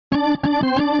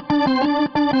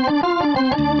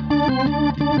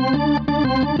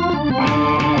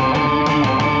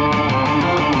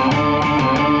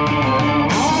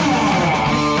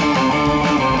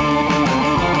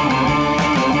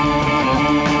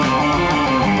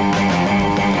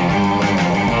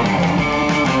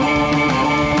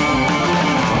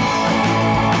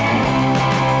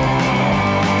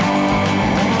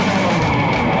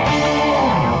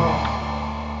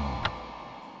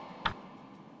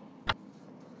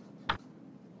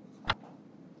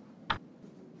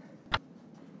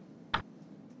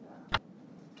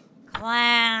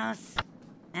Class,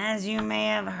 as you may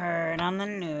have heard on the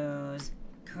news,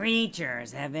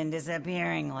 creatures have been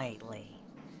disappearing lately.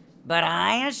 But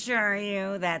I assure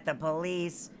you that the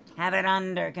police have it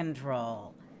under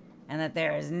control and that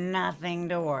there is nothing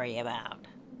to worry about.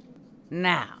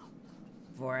 Now,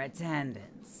 for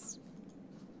attendance.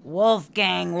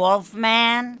 Wolfgang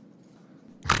Wolfman?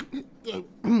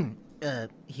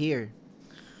 Here.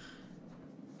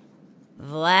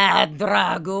 Vlad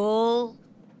Dragul?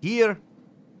 Here.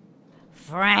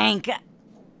 Frank,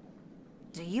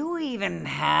 do you even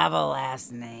have a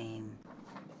last name?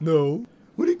 No.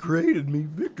 When he created me,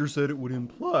 Victor said it would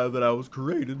imply that I was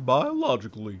created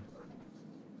biologically.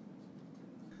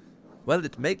 Well,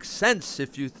 it makes sense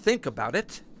if you think about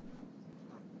it.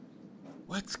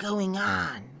 What's going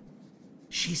on?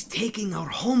 She's taking our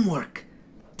homework.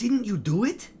 Didn't you do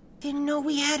it? Didn't know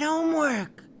we had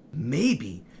homework.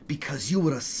 Maybe because you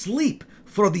were asleep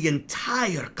for the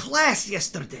entire class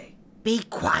yesterday. Be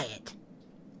quiet.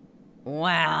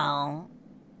 Well,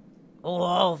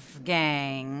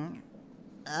 Wolfgang.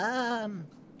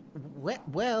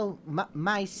 Well,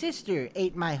 my sister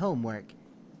ate my homework.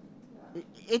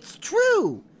 It's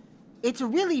true. It's a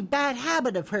really bad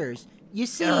habit of hers. You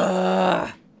see...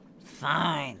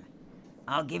 Fine.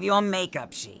 I'll give you a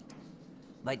makeup sheet.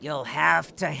 But you'll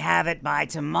have to have it by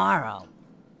tomorrow.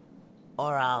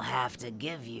 Or I'll have to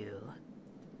give you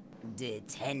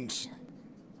detention.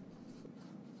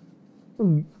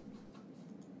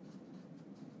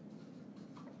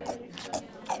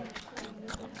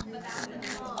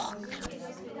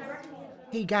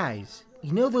 Hey guys,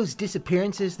 you know those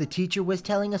disappearances the teacher was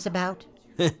telling us about?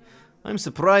 I'm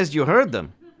surprised you heard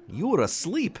them. You were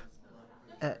asleep.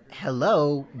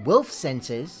 Hello, wolf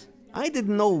senses. I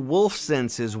didn't know wolf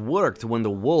senses worked when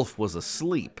the wolf was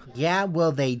asleep. Yeah,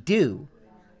 well they do.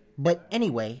 But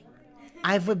anyway,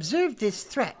 I've observed this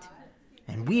threat,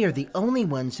 and we are the only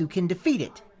ones who can defeat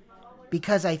it.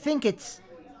 Because I think it's...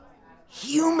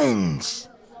 humans!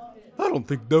 I don't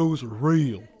think those are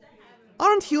real.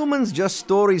 Aren't humans just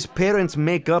stories parents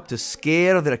make up to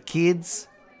scare their kids?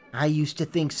 I used to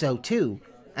think so too,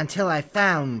 until I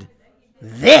found...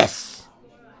 this!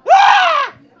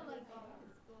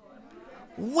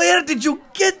 Where did you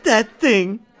get that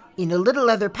thing? In a little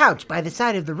leather pouch by the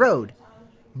side of the road.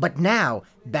 But now,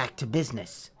 back to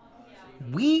business.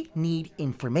 We need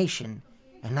information,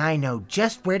 and I know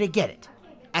just where to get it.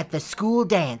 At the school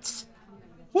dance.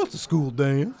 What's a school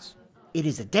dance? It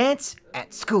is a dance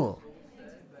at school.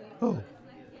 Oh.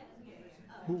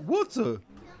 What's a...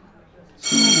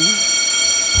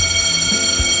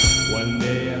 One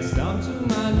day I stomped to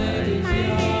my neighbor's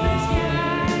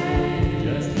yard,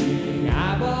 just eating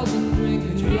eyeballs and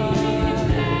drinking blood.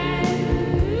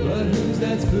 But who's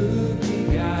that spooky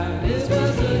guy? It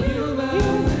was a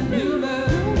human.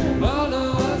 Oh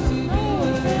no, what's he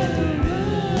doing?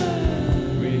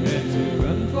 We had to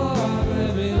run for our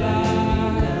very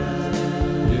lives.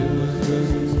 It was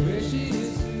just squishy.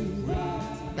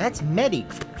 That's Medi.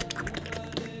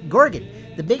 Gorgon,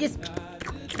 the biggest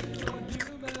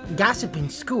gossip in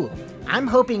school. I'm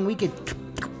hoping we could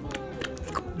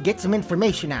get some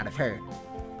information out of her.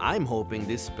 I'm hoping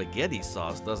this spaghetti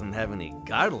sauce doesn't have any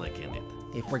garlic in it.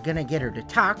 If we're gonna get her to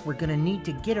talk, we're gonna need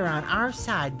to get her on our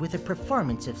side with a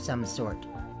performance of some sort.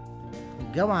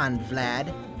 Go on,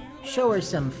 Vlad. Show her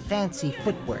some fancy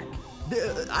footwork.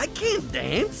 I can't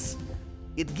dance.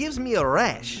 It gives me a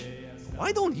rash.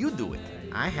 Why don't you do it?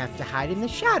 I have to hide in the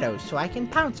shadows so I can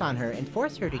pounce on her and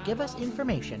force her to give us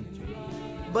information.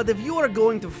 But if you are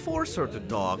going to force her to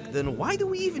talk, then why do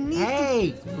we even need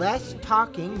Hey, less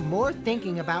talking, more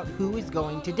thinking about who is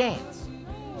going to dance.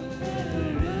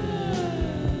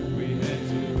 We had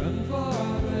to run for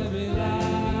our very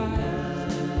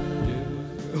lives.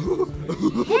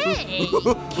 Hey,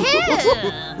 cool!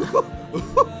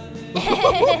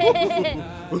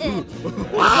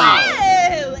 Whoa!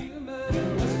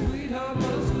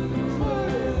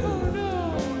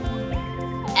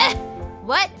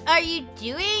 What are you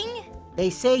doing? They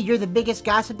say you're the biggest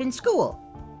gossip in school.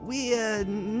 We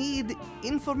need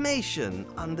information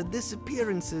on the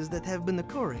disappearances that have been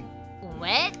occurring.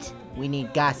 What? We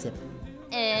need gossip.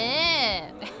 Oh.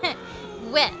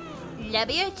 Well,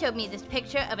 Labia showed me this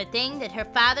picture of a thing that her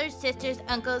father's, sister's,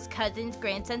 uncle's, cousin's,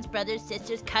 grandson's, brother's,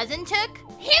 sister's cousin took.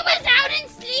 He was out in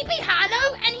Sleepy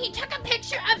Hollow and he took a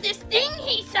picture of this thing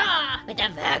he saw with a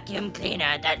vacuum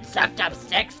cleaner that sucked up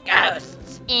 6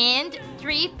 ghosts. And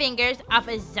 3 fingers off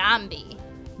a zombie.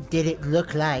 Did it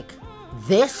look like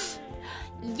this?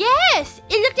 Yes,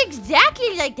 it looked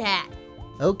exactly like that.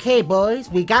 Okay, boys,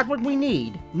 we got what we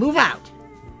need. Move out.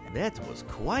 That was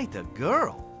quite a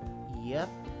girl. Yep.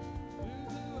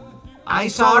 I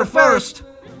saw her first.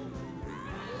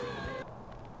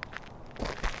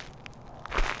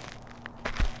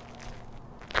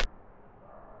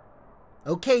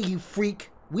 Okay, you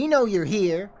freak. We know you're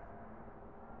here.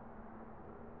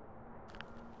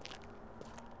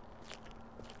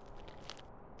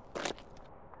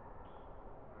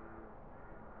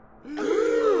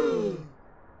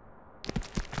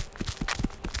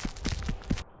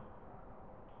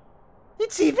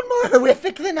 It's even more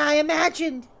horrific than I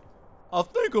imagined. I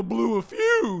think I blew a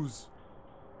fuse.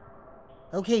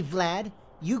 Okay, Vlad,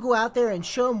 you go out there and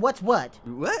show him what's what.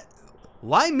 What?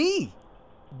 Why me?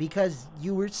 Because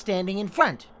you were standing in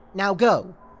front. Now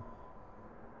go.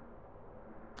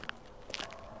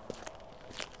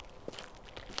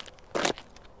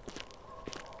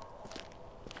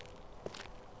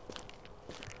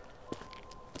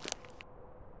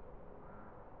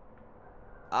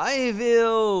 I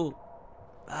will...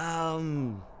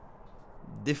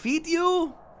 defeat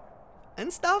you?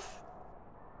 And stuff?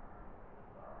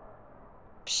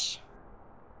 Psh.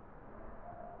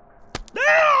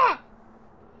 Ah!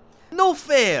 No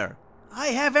fair! I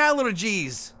have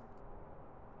allergies!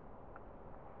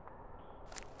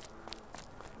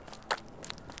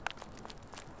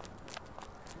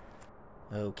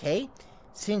 Okay,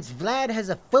 since Vlad has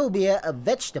a phobia of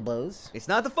vegetables... It's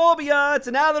not a phobia, it's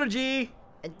an allergy!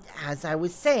 As I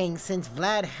was saying, since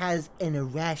Vlad has an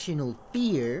irrational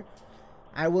fear,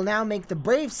 I will now make the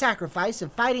brave sacrifice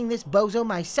of fighting this bozo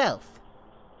myself.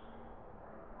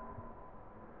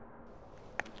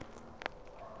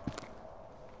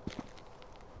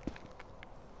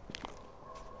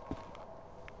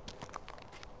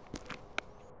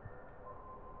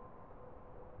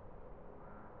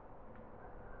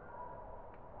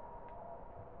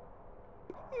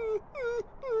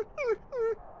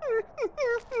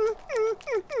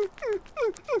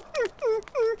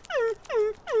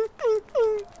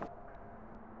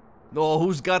 Oh,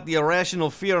 who's got the irrational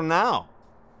fear now?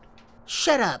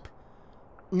 Shut up!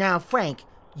 Now, Frank,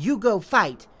 you go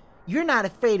fight. You're not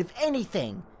afraid of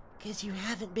anything, 'cause you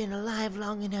haven't been alive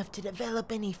long enough to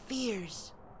develop any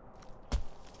fears.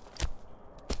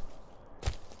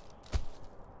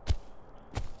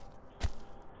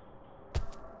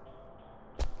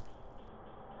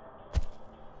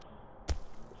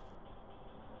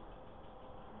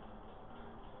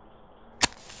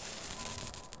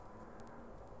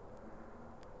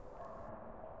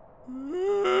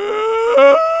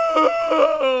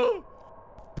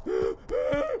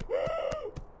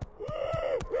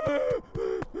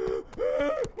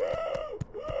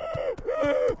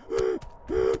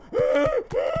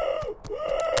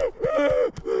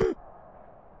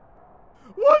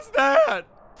 What's that?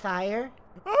 Fire?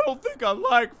 I don't think I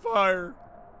like fire.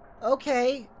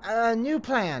 Okay, new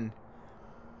plan.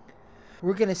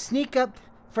 We're gonna sneak up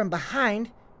from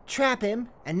behind, trap him,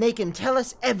 and make him tell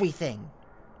us everything.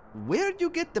 Where'd you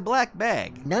get the black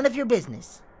bag? None of your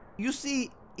business. You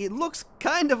see, it looks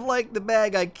kind of like the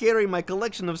bag I carry my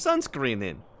collection of sunscreen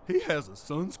in. He has a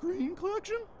sunscreen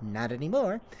collection? Not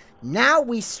anymore. Now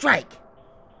we strike!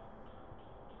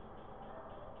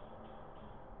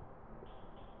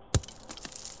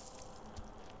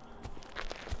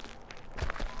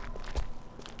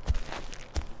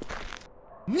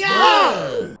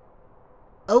 No!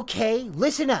 Okay,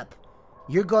 listen up.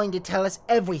 You're going to tell us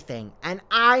everything, and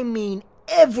I mean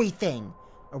everything,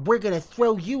 or we're gonna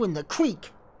throw you in the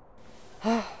creek.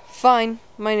 Fine.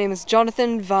 My name is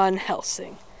Jonathan von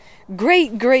Helsing,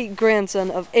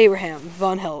 great-great-grandson of Abraham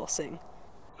von Helsing.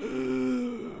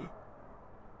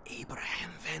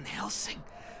 Abraham Van Helsing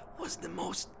was the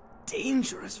most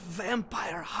dangerous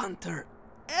vampire hunter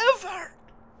ever.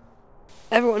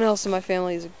 Everyone else in my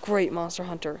family is a great monster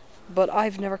hunter, but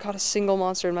I've never caught a single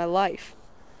monster in my life.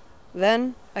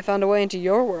 Then, I found a way into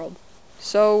your world.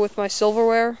 So, with my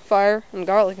silverware, fire, and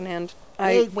garlic in hand,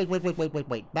 Wait.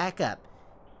 Back up.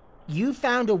 You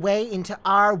found a way into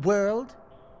our world?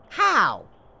 How?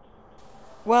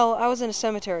 Well, I was in a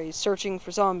cemetery searching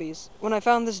for zombies when I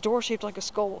found this door shaped like a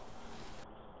skull.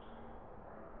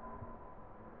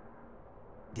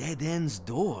 Dead End's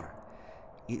door.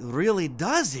 It really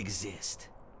does exist.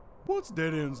 What's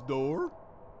Dead End's door?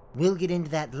 We'll get into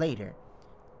that later.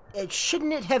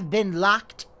 Shouldn't it have been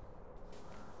locked?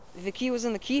 The key was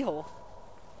in the keyhole.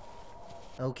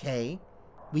 Okay.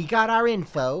 We got our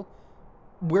info.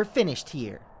 We're finished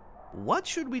here. What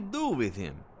should we do with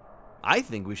him? I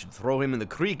think we should throw him in the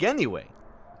creek anyway.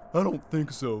 I don't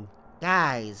think so.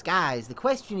 Guys, the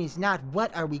question is not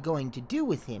what are we going to do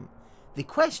with him. The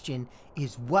question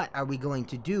is what are we going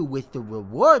to do with the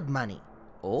reward money?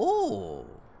 Oh.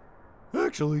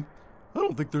 Actually, I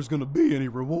don't think there's gonna be any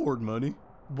reward money.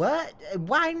 What?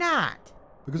 Why not?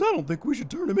 Because I don't think we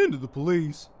should turn him into the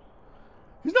police.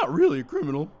 He's not really a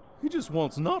criminal. He just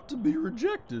wants not to be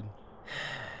rejected.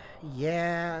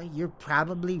 Yeah, you're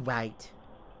probably right.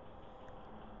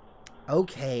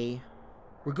 Okay,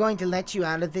 we're going to let you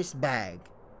out of this bag,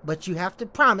 but you have to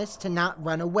promise to not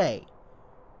run away.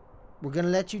 We're going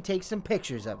to let you take some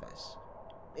pictures of us.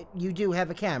 You do have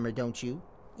a camera, don't you?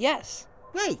 Yes.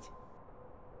 Great.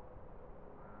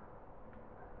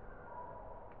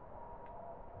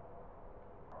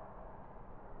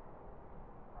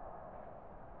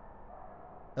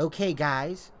 Okay,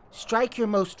 guys, strike your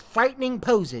most frightening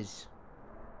poses.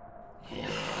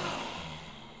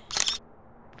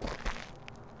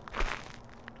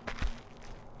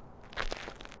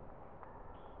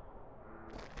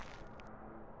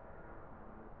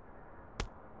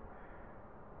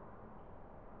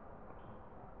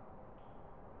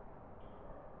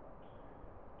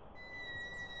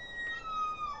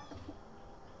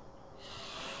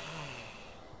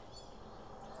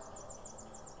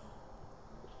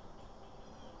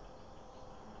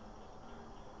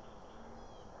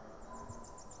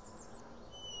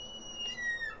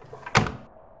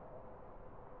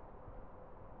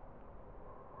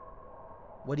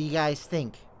 What do you guys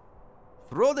think?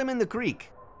 Throw them in the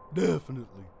creek.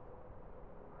 Definitely.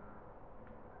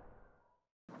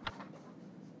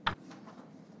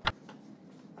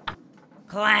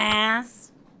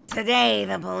 Class, today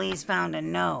the police found a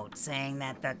note saying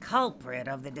that the culprit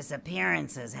of the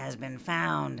disappearances has been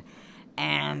found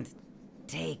and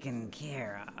taken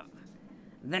care of.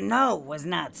 The note was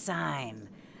not signed,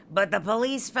 but the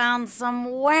police found some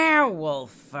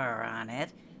werewolf fur on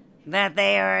it that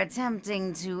they are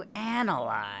attempting to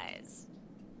analyze.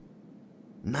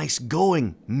 Nice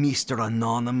going, Mr.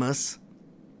 Anonymous.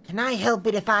 Can I help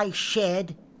it if I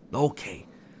shed? Okay,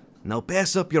 now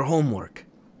pass up your homework.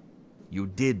 You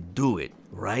did do it,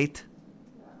 right?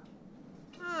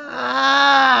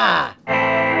 Ah!